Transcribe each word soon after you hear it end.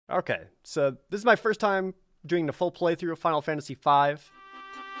Okay, so this is my first time doing the full playthrough of Final Fantasy V.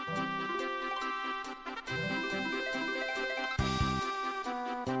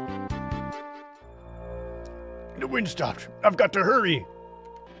 The wind stopped. I've got to hurry.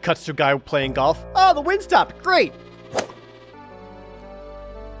 Cuts to a guy playing golf. Oh, the wind stopped. Great.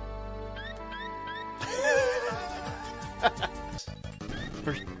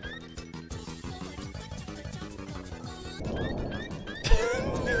 First.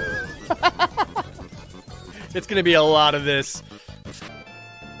 It's gonna be a lot of this.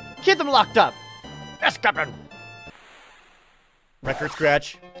 Get them locked up. Yes, Captain. Record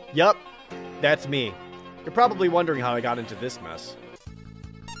scratch. Yup, that's me. You're probably wondering how I got into this mess.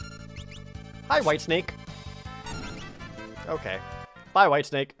 Hi, Whitesnake. Okay. Bye,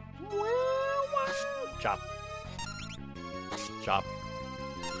 Whitesnake. Chop. Chop.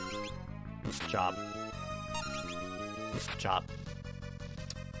 Chop. Chop.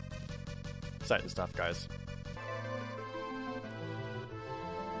 Exciting stuff, guys.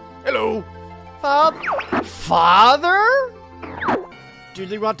 Hello. Father? Do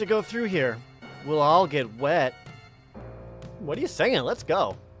you want to go through here? We'll all get wet. What are you saying? Let's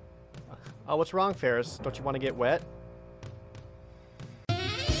go. Oh, what's wrong, Ferris? Don't you want to get wet?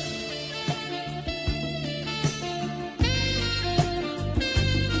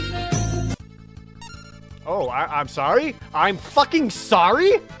 Oh, I'm sorry? I'm fucking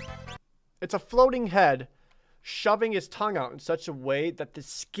sorry? It's a floating head shoving his tongue out in such a way that the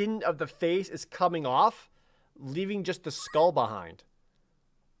skin of the face is coming off, leaving just the skull behind.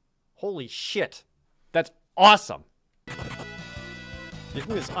 Holy shit. That's awesome. Do you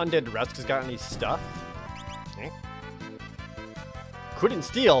think this undead Resk has got any stuff? Eh? Couldn't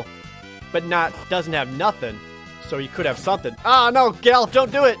steal, but doesn't have nothing, so he could have something. Ah, no, Galf,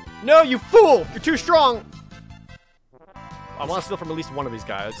 don't do it! No, you fool! You're too strong! I want to steal from at least one of these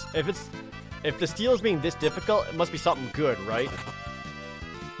guys. If the steal is being this difficult, it must be something good, right?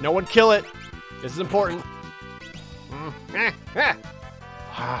 No one kill it! This is important.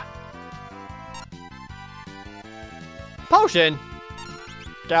 Potion!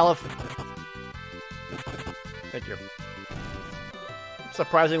 Galif. Thank you.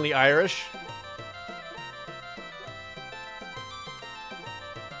 Surprisingly Irish.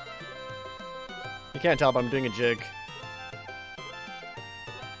 You can't tell, but I'm doing a jig.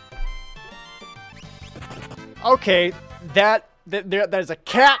 Okay, that is a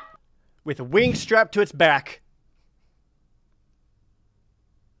cat with wings strapped to its back.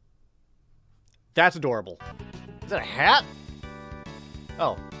 That's adorable. Is that a hat?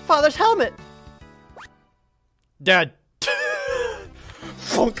 Oh, Father's helmet. Dead.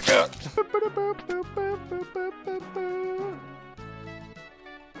 Funk out.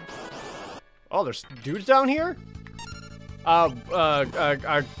 Oh, there's dudes down here?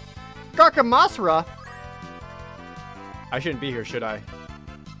 Garkamasra? I shouldn't be here, should I?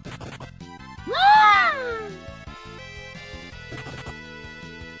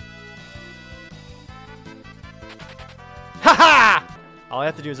 Haha! All I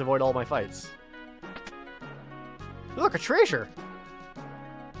have to do is avoid all my fights. Look, a treasure!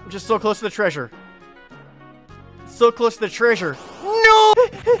 I'm just so close to the treasure. So close to the treasure. No!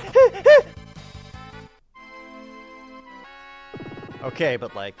 Okay,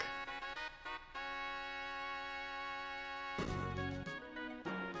 but like...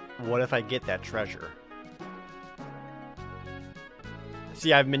 what if I get that treasure?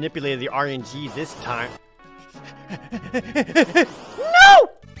 See, I've manipulated the RNG this time. No!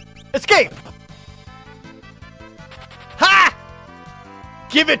 Escape! Ha!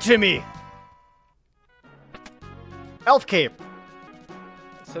 Give it to me! Elf cape.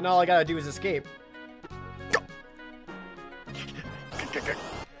 So now all I gotta do is escape.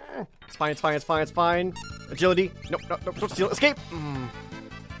 It's fine, it's fine, it's fine, it's fine. Agility. Nope, nope, nope, don't steal. Escape!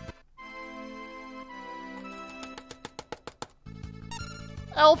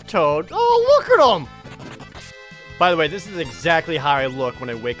 Elf Toad. Oh, look at him! By the way, this is exactly how I look when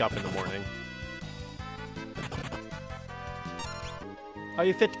I wake up in the morning. Are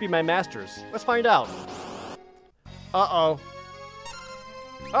you fit to be my masters? Let's find out. Uh-oh.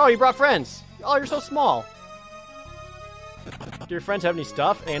 Oh, you brought friends. Oh, you're so small. Do your friends have any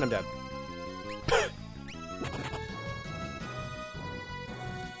stuff? And I'm dead.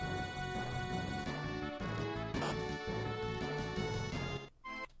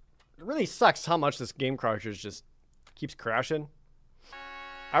 It really sucks how much this game crashes just keeps crashing.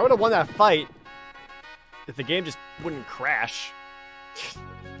 I would have won that fight if the game just wouldn't crash.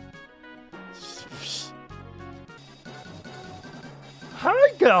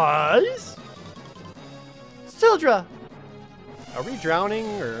 Hi, guys! Sildra! Are we drowning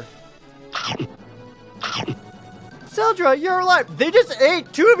or? Seldra, you're alive. They just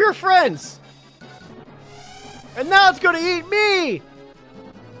ate 2 of your friends. And now it's gonna eat me.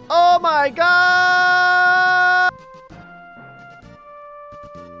 Oh my god.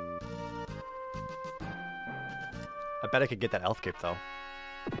 I bet I could get that elf cape though.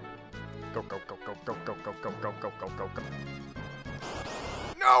 Go, go, go, go, go, go, go, go, go, go, go, go, go.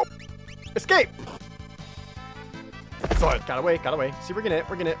 No! Escape! Son, got away, got away. See, we're getting it,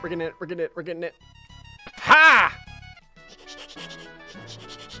 we're getting it, we're getting it, we're getting it, we're getting it. Ha!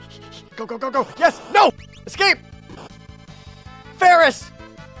 Go, go, go, go. Yes! No! Escape! Ferris!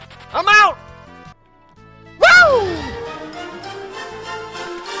 I'm out! Woo!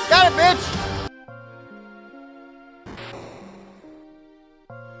 Got it, bitch!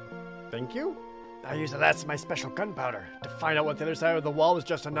 Thank you. I use the last of my special gunpowder to find out what the other side of the wall was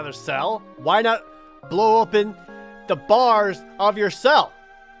just another cell. Why not blow open the bars of your cell?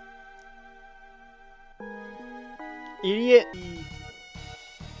 Idiot.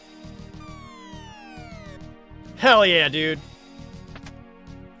 Hell yeah, dude.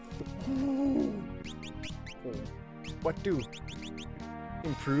 What do?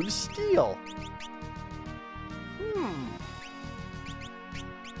 Improve steel.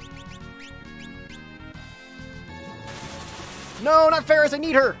 No, not Ferris, I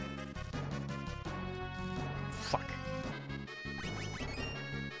need her! Fuck.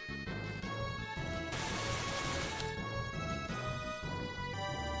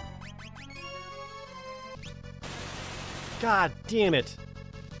 God damn it.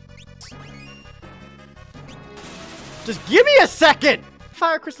 Just give me a second!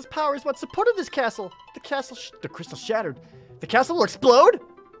 Fire crystal's power is what supported this castle. The crystal shattered. The castle will explode?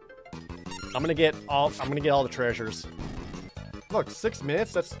 I'm gonna get all the treasures. Look, 6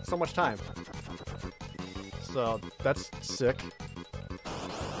 minutes, that's so much time. So, that's sick.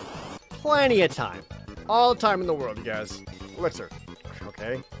 Plenty of time. All the time in the world, you guys. Elixir.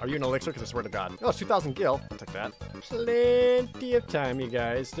 Okay. Are you an elixir? Because I swear to God. Oh, it's 2,000 gil. I'll take that. Plenty of time, you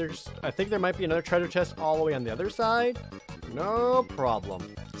guys. I think there might be another treasure chest all the way on the other side. No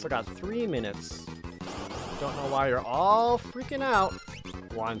problem. So I got 3 minutes. Don't know why you're all freaking out.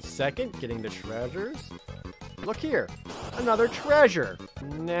 1 second, getting the treasures. Look here, another treasure.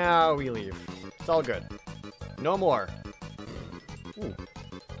 Now we leave. It's all good. No more. Ooh.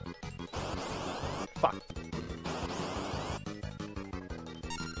 Fuck.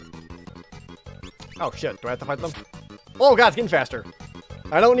 Oh shit, do I have to fight them? Oh god, it's getting faster.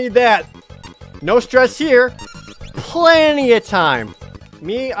 I don't need that. No stress here. Plenty of time.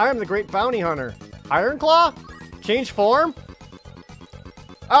 Me, I'm the great bounty hunter. Ironclaw? Change form?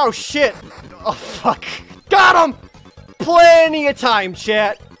 Oh shit. Oh fuck. Got him! Plenty of time,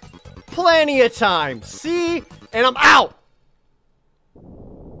 chat. Plenty of time. See? And I'm out!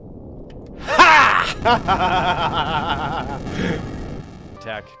 Ha!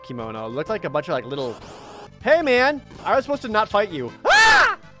 Attack, kimono. Looked like a bunch of like little... Hey man! I was supposed to not fight you.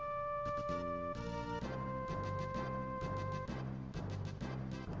 Ah!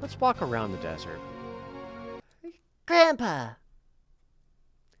 Let's walk around the desert. Grandpa!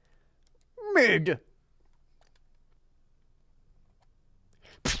 Mid!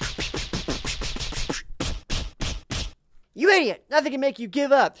 You idiot! Nothing can make you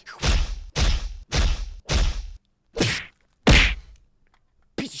give up!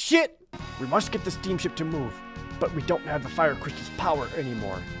 Piece of shit! We must get the steamship to move, but we don't have the fire crystal's power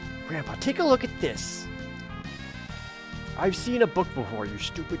anymore. Grandpa, take a look at this. I've seen a book before, you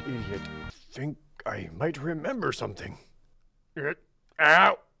stupid idiot. Think I might remember something.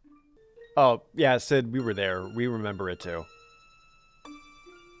 Ow! Oh, yeah, Sid, we were there. We remember it too.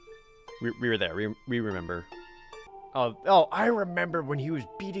 We were there. We remember. Oh, I remember when he was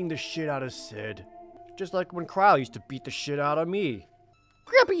beating the shit out of Sid. Just like when Kryle used to beat the shit out of me.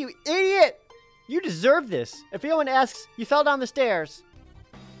 Grandpa, you idiot! You deserve this. If anyone asks, you fell down the stairs.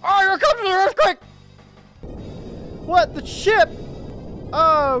 Oh, here comes the earthquake! What? The ship?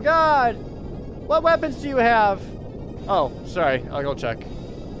 Oh, God. What weapons do you have? Oh, sorry. I'll go check.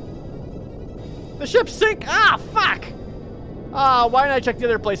 The ship sink! Ah, fuck! Oh, why didn't I check the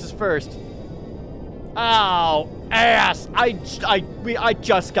other places first? Oh, ass! I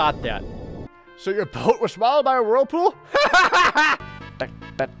just got that. So your boat was swallowed by a whirlpool?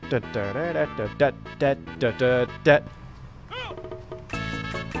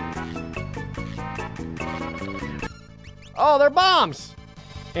 Oh, they're bombs!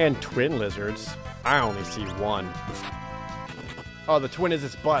 And twin lizards. I only see one. Oh, the twin is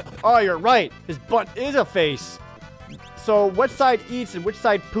his butt. Oh, you're right. His butt is a face. So, what side eats and which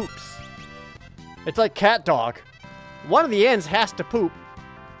side poops? It's like cat dog. One of the ends has to poop.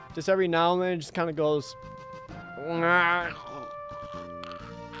 Just every now and then it just kind of goes.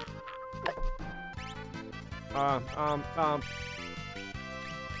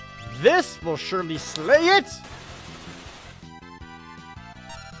 This will surely slay it!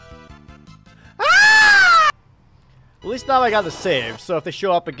 Ah! At least now I got the save, so if they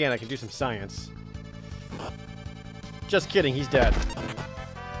show up again, I can do some science. Just kidding, he's dead.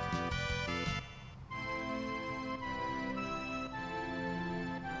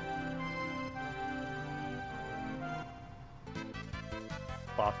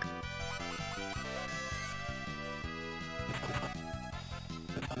 Fuck.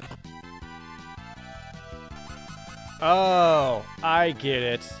 Oh, I get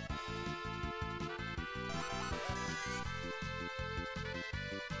it.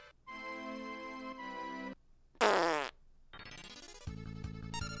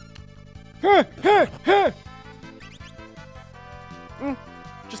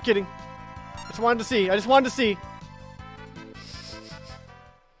 Just kidding. I just wanted to see.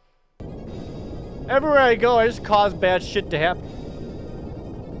 Everywhere I go, I just cause bad shit to happen.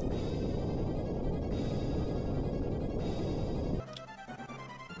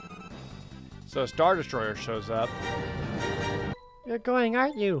 So a Star Destroyer shows up. You're going,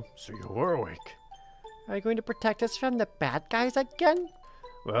 aren't you? So you were awake. Are you going to protect us from the bad guys again?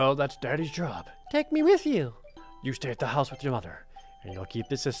 Well, that's Daddy's job. Take me with you. You stay at the house with your mother. And you'll keep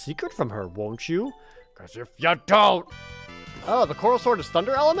this a secret from her, won't you? Because if you don't... Oh, the Coral Sword is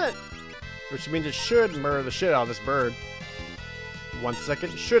Thunder Element? Which means it should murder the shit out of this bird. 1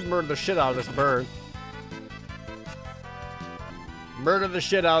 second. Should murder the shit out of this bird. Murder the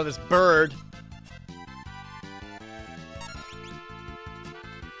shit out of this bird.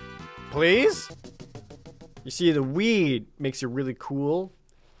 Please? You see, the weed makes you really cool,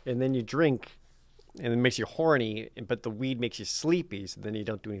 and then you drink, and it makes you horny, but the weed makes you sleepy, so then you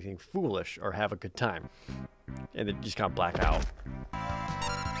don't do anything foolish or have a good time. And then you just kind of black out.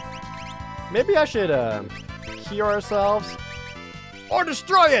 Maybe I should, heal ourselves. Or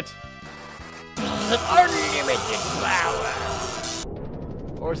destroy it! Unlimited power!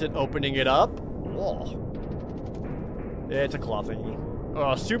 Or is it opening it up? Whoa. Yeah, it's a claw thingy.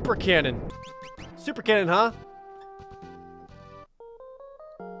 Oh, super cannon. Super cannon, huh?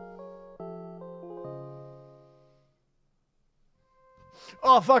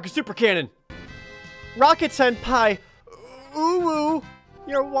 Oh, fuck, a super cannon. Rocket Senpai. Ooh,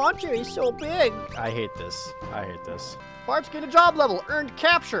 your launcher is so big. I hate this. I hate this. Bart's getting a job level. Earned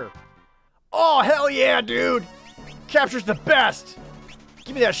capture. Oh, hell yeah, dude. Capture's the best.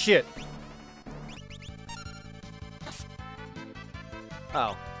 Give me that shit.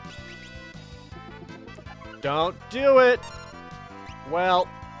 Oh. Don't do it. Well,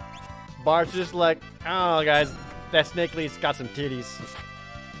 Bart's just like, oh, guys, that snake lead's got some titties.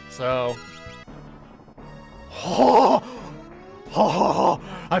 So. Oh,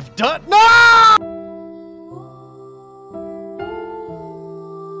 I've done. No!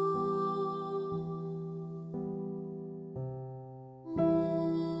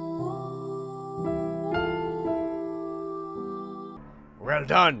 Well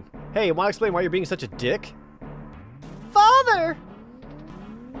done. Hey, want to explain why you're being such a dick? Father!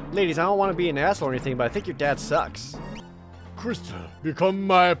 Ladies, I don't want to be an asshole or anything, but I think your dad sucks. Krista, become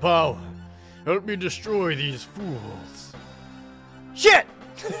my power. Help me destroy these fools. Shit!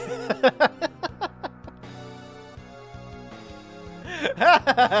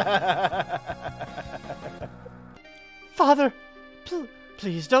 Father,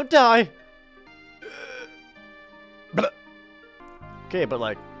 please don't die. Okay, but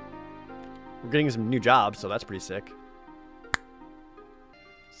like, we're getting some new jobs, so that's pretty sick.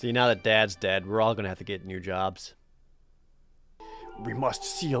 See, now that Dad's dead, we're all gonna have to get new jobs. We must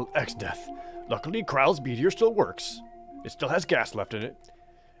seal X-Death. Luckily, Kryle's meteor still works. It still has gas left in it.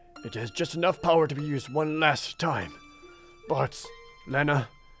 It has just enough power to be used one last time. Bart, Lena,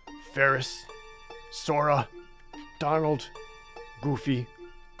 Ferris, Sora, Donald, Goofy.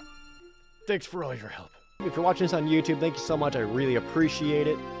 Thanks for all your help. If you're watching this on YouTube, thank you so much. I really appreciate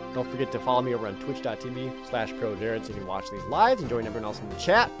it. Don't forget to follow me over on twitch.tv/ProJared so you can watch these lives and join everyone else in the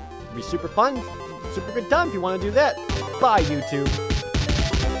chat. It'll be super fun, super good time if you want to do that. Bye, YouTube.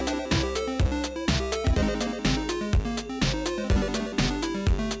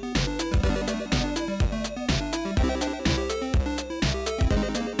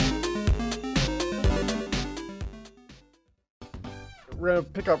 We're gonna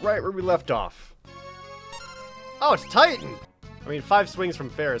pick up right where we left off. Oh, it's Titan! I mean, 5 swings from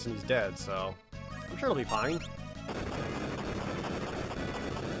Ferris and he's dead, so I'm sure it'll be fine.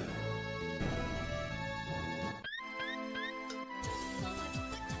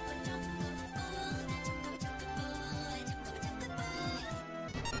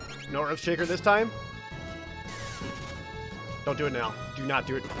 No Earthshaker this time? Don't do it now. Do not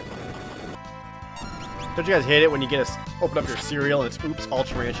do it. Don't you guys hate it when you get to open up your cereal and it's oops, all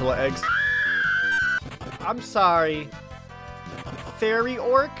tarantula eggs? I'm sorry. Fairy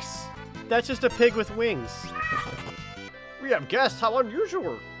orcs? That's just a pig with wings. We have guests, how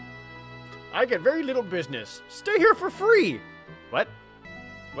unusual. I get very little business. Stay here for free. What?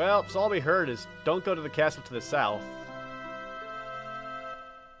 Well, so all we heard is don't go to the castle to the south.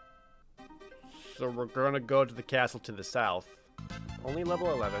 So we're gonna go to the castle to the south. Only level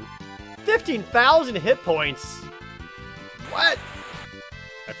 11. 15,000 hit points! What?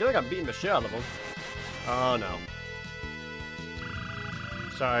 I feel like I'm beating the shit out of them. Oh no.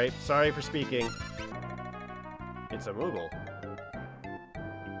 Sorry for speaking. It's a Moogle.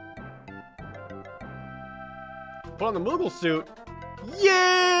 Put on the Moogle suit.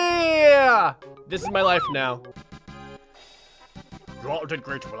 Yeah! This is my life now. You all did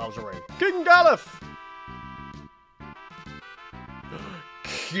great while I was away. King Galuf!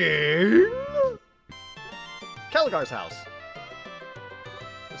 King? Caligar's house.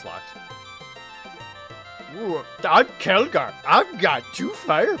 It's locked. Ooh, I'm Kelgar. I've got 2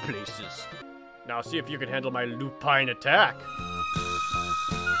 fireplaces. Now see if you can handle my lupine attack.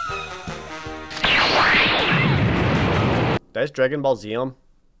 That's Dragon Ball Zeum.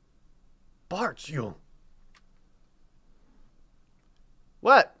 Bartzium.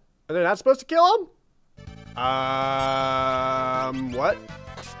 What? Are they not supposed to kill him? What?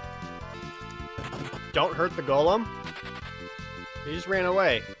 Don't hurt the golem? He just ran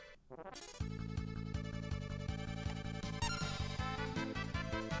away.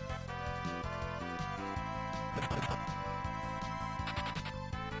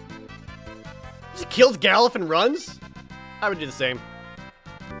 He kills Galuf and runs? I would do the same.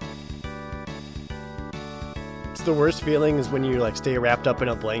 It's the worst feeling is when you like stay wrapped up in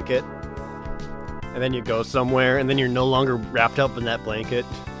a blanket and then you go somewhere and then you're no longer wrapped up in that blanket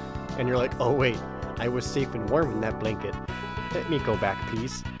and you're like, oh wait, I was safe and warm in that blanket. Let me go back,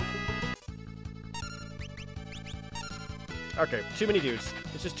 please. Okay, too many dudes.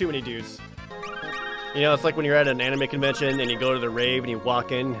 It's just too many dudes. You know, it's like when you're at an anime convention and you go to the rave and you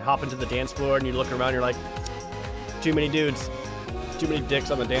walk in, hop into the dance floor and you look around and you're like, too many dudes. Too many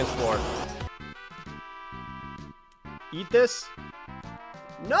dicks on the dance floor. Eat this?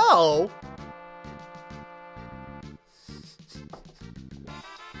 No!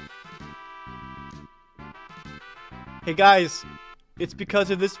 Hey guys, it's because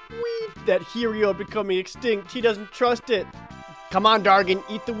of this weed that Hirio becoming extinct. He doesn't trust it. Come on, Dargan,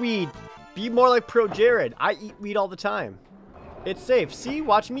 eat the weed. Be more like ProJared. I eat weed all the time. It's safe. See?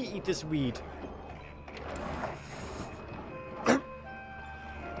 Watch me eat this weed.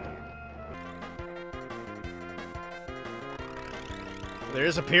 They're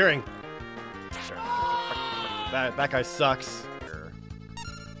disappearing. That guy sucks.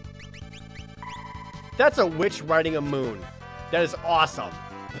 That's a witch riding a moon. That is awesome.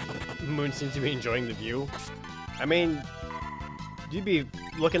 Moon seems to be enjoying the view. I mean, you'd be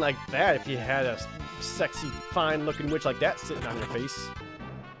looking like that if you had a sexy, fine-looking witch like that sitting on your face.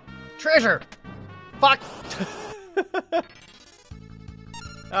 Treasure! Fuck!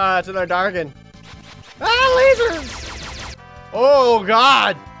 Ah, it's another Dargan. Ah, lasers! Oh,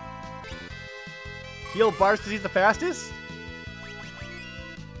 God! Heal Bars because he's the fastest?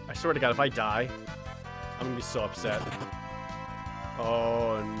 I swear to God, if I die, I'm gonna be so upset.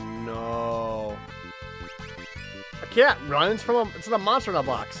 Oh, no. I can't run. It's from it's in a monster in a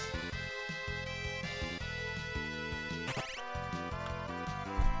box.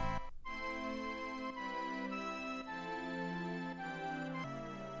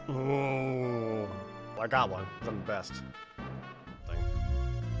 Ooh. I got one. I'm the best.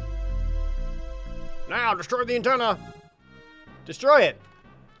 Now, destroy the antenna! Destroy it!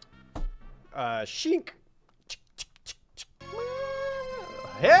 Shink!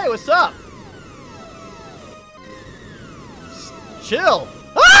 Hey, what's up? Chill!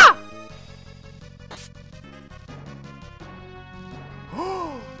 Ah!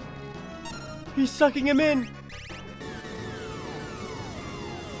 He's sucking him in!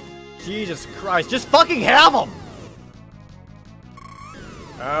 Jesus Christ, just fucking have him!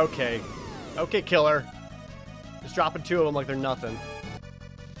 Okay. Okay, killer. Just dropping 2 of them like they're nothing.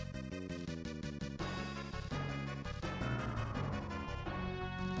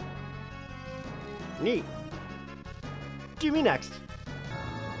 Neat. Do me next.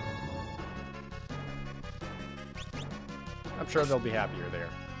 I'm sure they'll be happier there.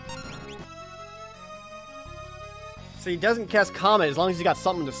 So he doesn't cast Comet as long as he's got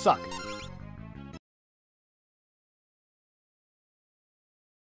something to suck.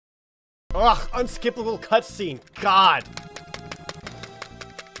 Ugh, unskippable cutscene. God.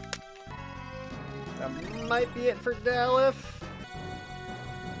 That might be it for Dalif.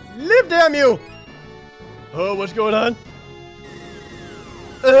 Live, damn you! Oh, what's going on?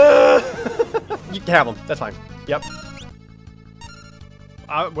 You can have them. That's fine. Yep.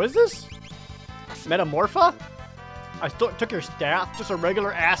 What is this? Metamorpha? I took your staff. Just a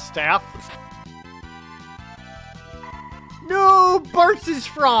regular ass staff. No! Bart's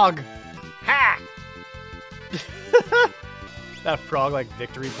frog! Ha! That frog, like,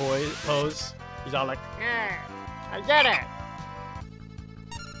 victory pose. He's all like, yeah, I get it!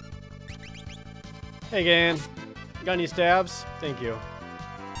 Hey, Gan. You got any stabs? Thank you.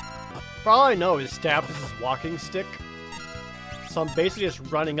 For all I know, his staff is his walking stick. So I'm basically just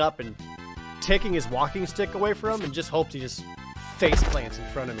running up and taking his walking stick away from him and just hopes he just face plants in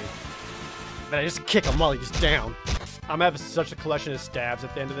front of me. Then I just kick him while he's down. I'm having such a collection of stabs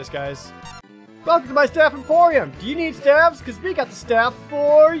at the end of this, guys. Welcome to my staff emporium. Do you need stabs? Because we got the staff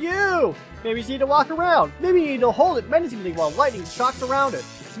for you. Maybe you just need to walk around. Maybe you need to hold it menacingly while lightning shocks around it.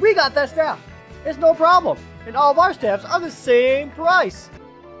 We got that staff. It's no problem. And all of our staffs are the same price.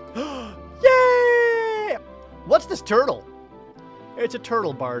 Yay! What's this turtle? It's a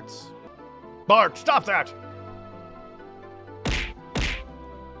turtle, Bart's. Bart, stop that!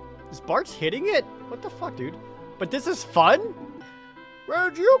 Is Bart's hitting it? What the fuck, dude? But this is fun?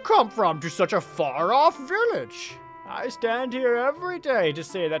 Where'd you come from to such a far-off village? I stand here every day to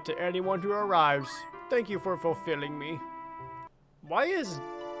say that to anyone who arrives. Thank you for fulfilling me. Why is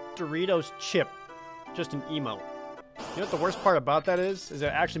Doritos chip just an emote? You know what the worst part about that is? Is it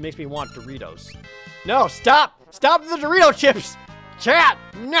actually makes me want Doritos. No, stop! Stop the Dorito chips! Chat!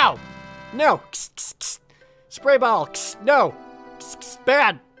 No! No! Spray bottle! No!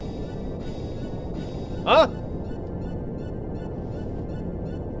 Bad! Huh?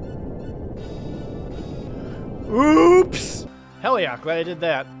 Oops! Hell yeah, glad I did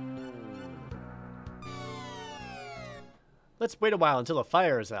that. Let's wait a while until the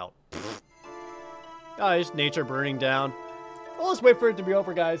fire is out. Oh, it's nature burning down. Well, let's wait for it to be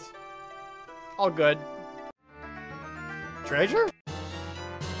over, guys. All good. Treasure?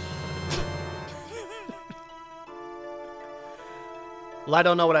 Well, I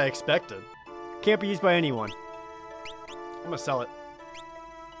don't know what I expected. Can't be used by anyone. I'm gonna sell it.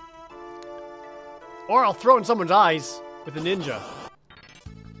 Or I'll throw it in someone's eyes with a ninja.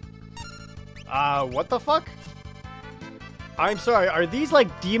 What the fuck? I'm sorry, are these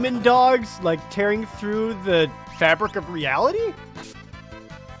like demon dogs, like tearing through the fabric of reality? It's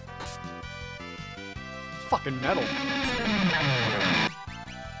fucking metal. I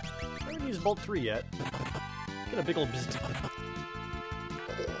haven't used Bolt 3 yet. Get a big ol' bzzzt.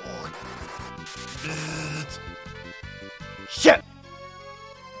 Bzzzt. Shit!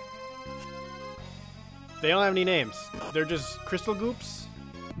 They don't have any names. They're just crystal goops.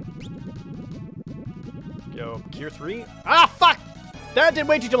 Yo, Gear 3? Ah, fuck! That did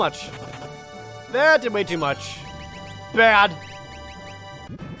way too much. That did way too much. Bad.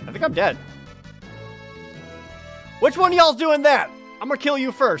 I think I'm dead. Which one of y'all's doing that? I'm gonna kill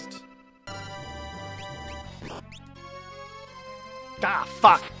you first. Ah,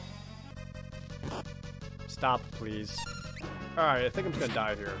 fuck. Stop, please. Alright, I think I'm just gonna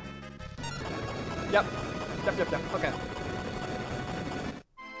die here. Yep. Yep. Okay.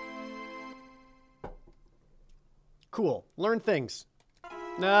 Cool. Learn things.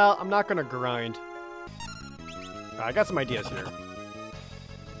 No, I'm not gonna grind. I got some ideas here.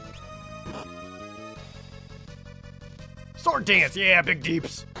 Sword dance! Yeah, big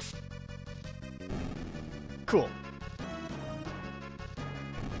deeps! Cool.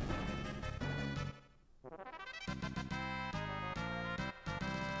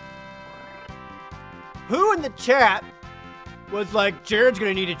 Who in the chat was like, Jared's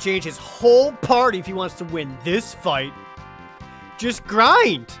gonna need to change his whole party if he wants to win this fight? Just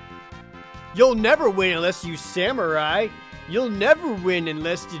grind! You'll never win unless you samurai. You'll never win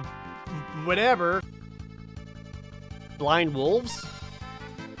unless you... whatever. Blind wolves?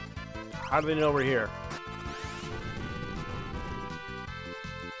 How do they know we're here?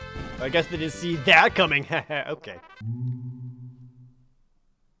 I guess they didn't see that coming. Okay.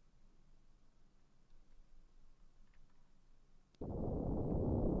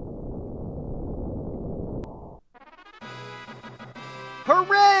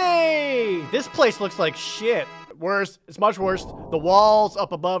 Hooray! This place looks like shit. Worse, it's much worse. The walls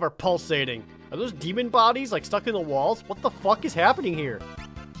up above are pulsating. Are those demon bodies like stuck in the walls? What the fuck is happening here?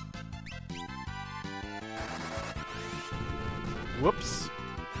 Whoops.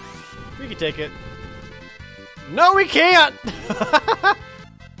 We can take it. No, we can't!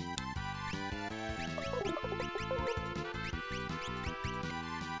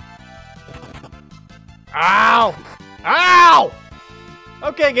 Ow! Ow!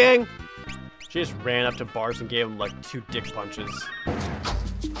 Okay, gang. She just ran up to Bars and gave him like 2 dick punches.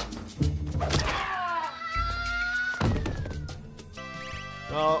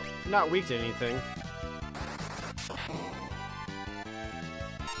 Well, not weak to anything.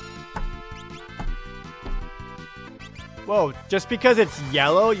 Whoa, just because it's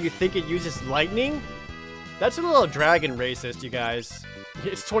yellow, you think it uses lightning? That's a little dragon racist, you guys.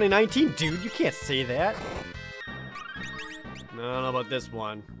 It's 2019, dude. You can't say that. No, I don't know about this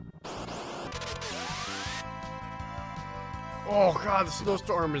one. Oh, God, the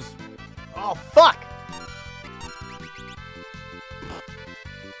snowstorm is... Oh, fuck!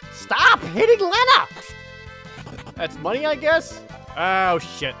 Stop hitting Lena! That's money, I guess? Oh,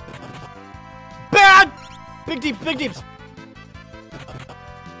 shit. Bad! Big deeps, big deeps!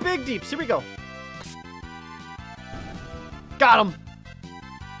 Big deeps, here we go. Got him!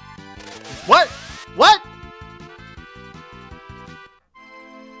 What? What?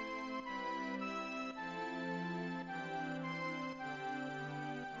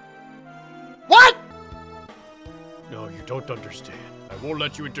 What? No, you don't understand. I won't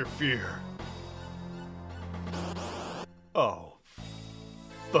let you interfere. Oh,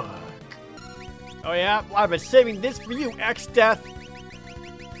 fuck. Oh yeah? Well, I've been saving this for you, X-Death.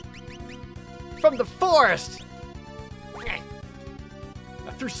 From the forest.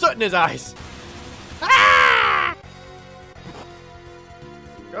 I threw soot in his eyes. Ah!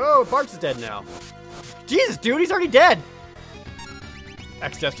 Oh, Bart's is dead now. Jesus, dude, he's already dead.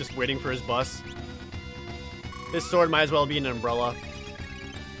 X-Death's just waiting for his bus. This sword might as well be an umbrella.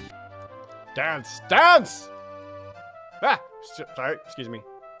 Dance, dance! Ah! Sorry, excuse me.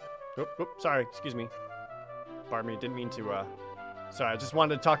 Oop, sorry, excuse me. Pardon me, didn't mean to, Sorry, I just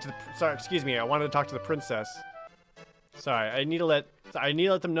wanted to talk to the... Sorry, excuse me, I wanted to talk to the princess. Sorry, I need to let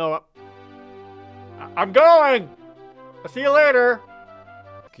them know... I'm going! I'll see you later!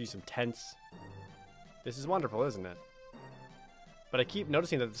 Could use some tents. This is wonderful, isn't it? But I keep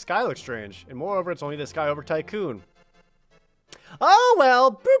noticing that the sky looks strange. And moreover, it's only the sky over Tycoon. Oh,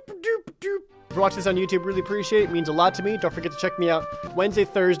 well. Boop, doop, doop. If you're watching this on YouTube, really appreciate it. It means a lot to me. Don't forget to check me out Wednesday,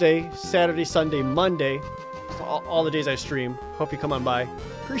 Thursday, Saturday, Sunday, Monday. So all the days I stream. Hope you come on by.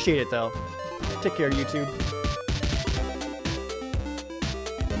 Appreciate it, though. Take care, YouTube.